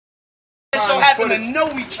so happen to know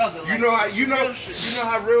each other. You know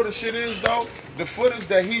how real the shit is though. The footage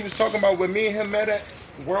that he was talking about when me and him met at,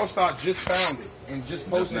 World Star just found it and just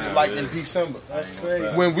posted it like in December. That's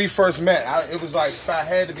crazy. When we first met, it was like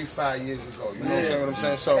had to be 5 years ago. You know what I'm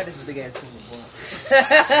saying? So. That is a big ass people, boy.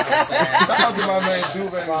 Shout out to my man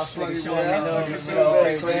Duvet and Sluggy Boy. You know what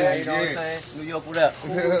I'm saying? New York, what up?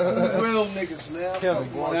 Real niggas, man. Killing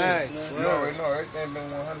bullshit. You already know everything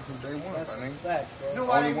been 100 from day one. That's a fact, bro. You know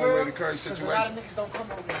why they real? Because a lot of niggas don't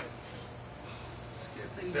come over here.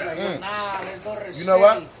 Like, nah, let's go to the you know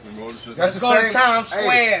what? Let's go to Times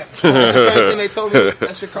Square. That's the same thing they told me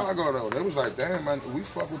at Chicago though. They was like, damn man, we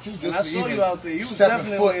fuck with you just I saw you out there. You was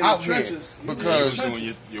stepping foot in out the here trenches. because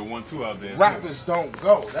you're 1-2 out there. Rappers don't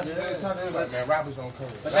go. That's what they tell me. Like, man, rappers don't come.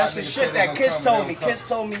 But that's the shit that Kiss told me. Kiss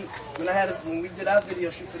told me when we did our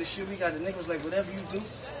video shoot for the shit we got, the nigga was like, whatever you do,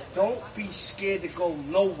 don't be scared to go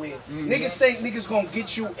nowhere. Niggas think niggas gonna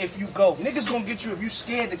get you if you go. Niggas gonna get you if you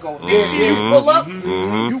scared to go. If they see you pull up,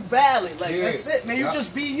 you valid. Like, that's it, man. You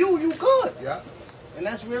just be you good. Yeah. And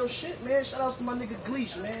that's real shit, man. Shout outs to my nigga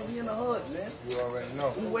Gleesh, man. We in the hood, man. You already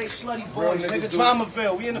know. We wait slutty boys, nigga.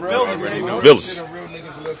 Traumaville. We in the building, man. Villas. Real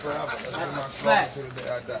niggas live forever. That's a fact. To the day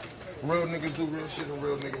I die. Real niggas do real shit and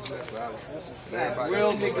real niggas live forever. That's a fact.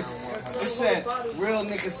 Real niggas, listen, real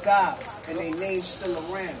niggas die and they name's still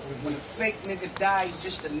around. When a fake nigga die, he's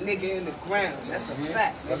just a nigga in the ground. That's a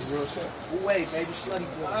fact. That's real shit. Wait, baby, slutty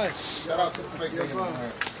boy. Shout out to the fake niggas.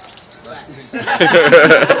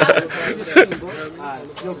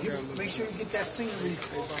 Yo, make sure you get that scenery.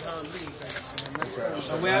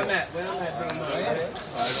 So where I'm at? Where I'm at?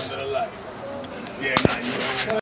 Yeah, nah, you